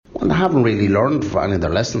haven't really learned from any of their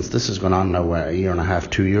lessons. This has gone on now a year and a half,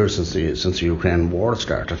 2 years since the Ukraine war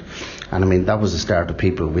started. And I mean, that was the start of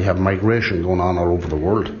people. We have migration going on all over the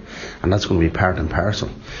world, and that's going to be part and parcel.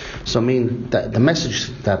 So I mean, the message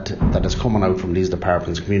that is coming out from these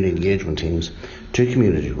departments, community engagement teams, to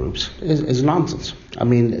community groups is nonsense. I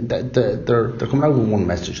mean, they're coming out with one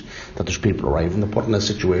message, that there's people arriving, they're putting a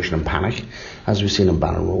situation in panic, as we've seen in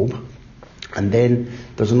Bannerrobe. And then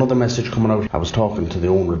there's another message coming out. I was talking to the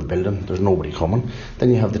owner of the building, there's nobody coming. Then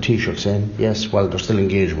you have the T-shirt saying, yes, well, there's still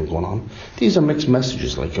engagement going on. These are mixed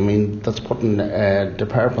messages. Like, I mean, that's putting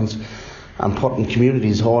departments and putting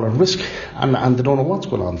communities all at risk, and they don't know what's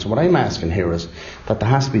going on. So what I'm asking here is that there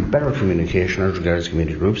has to be better communication as regards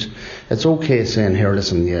community groups. It's okay saying here,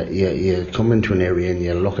 listen, you come into an area and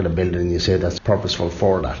you look at a building and you say that's purposeful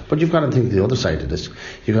for that. But you've got to think the other side of this.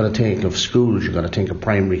 You've got to think of schools, you've got to think of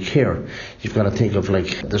primary care, you've got to think of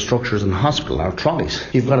like the structures in the hospital, our trolleys.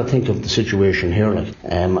 You've got to think of the situation here, like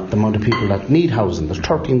the amount of people that need housing. There's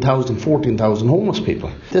 13,000, 14,000 homeless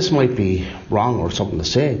people. This might be wrong or something to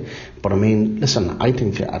say, but I mean, listen, I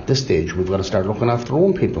think at this stage we've got to start looking after our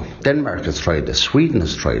own people. Denmark has tried this, Sweden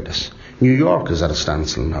has tried this, New York is at a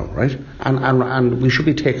standstill now, right? And we should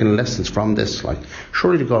be taking lessons from this. Like,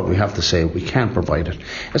 surely to God we have to say we can't provide it.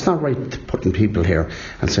 It's not right putting people here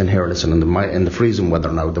and saying, here, listen, in the freezing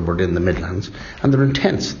weather now that we're in the Midlands, and they're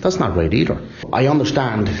intense. That's not right either. I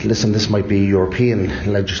understand, listen, this might be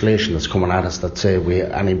European legislation that's coming at us that say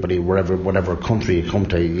anybody, whatever country you come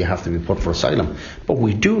to, you have to be put for asylum. But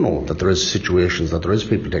we do know that there is situations, that there is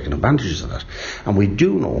people taking advantages of that. And we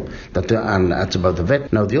do know that, and that's about the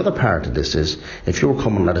vet. Now, the other part of this is, if you're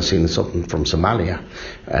coming, let us say, something from Somalia,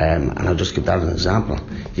 and I'll just give that as an example,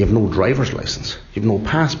 you have no driver's licence, you have no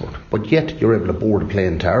passport, but yet you're able to board a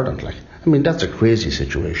plane to Ireland. Like, I mean, that's a crazy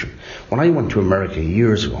situation. When I went to America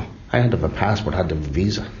years ago, I had to have a passport, I had to have a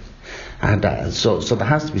visa. And so there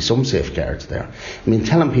has to be some safeguards there. I mean,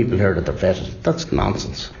 telling people here that they're vetted, that's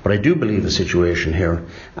nonsense. But I do believe the situation here,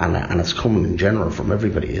 and it's coming in general from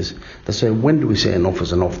everybody, is they say, when do we say enough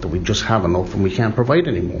is enough, that we just have enough and we can't provide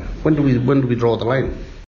anymore? When do we draw the line?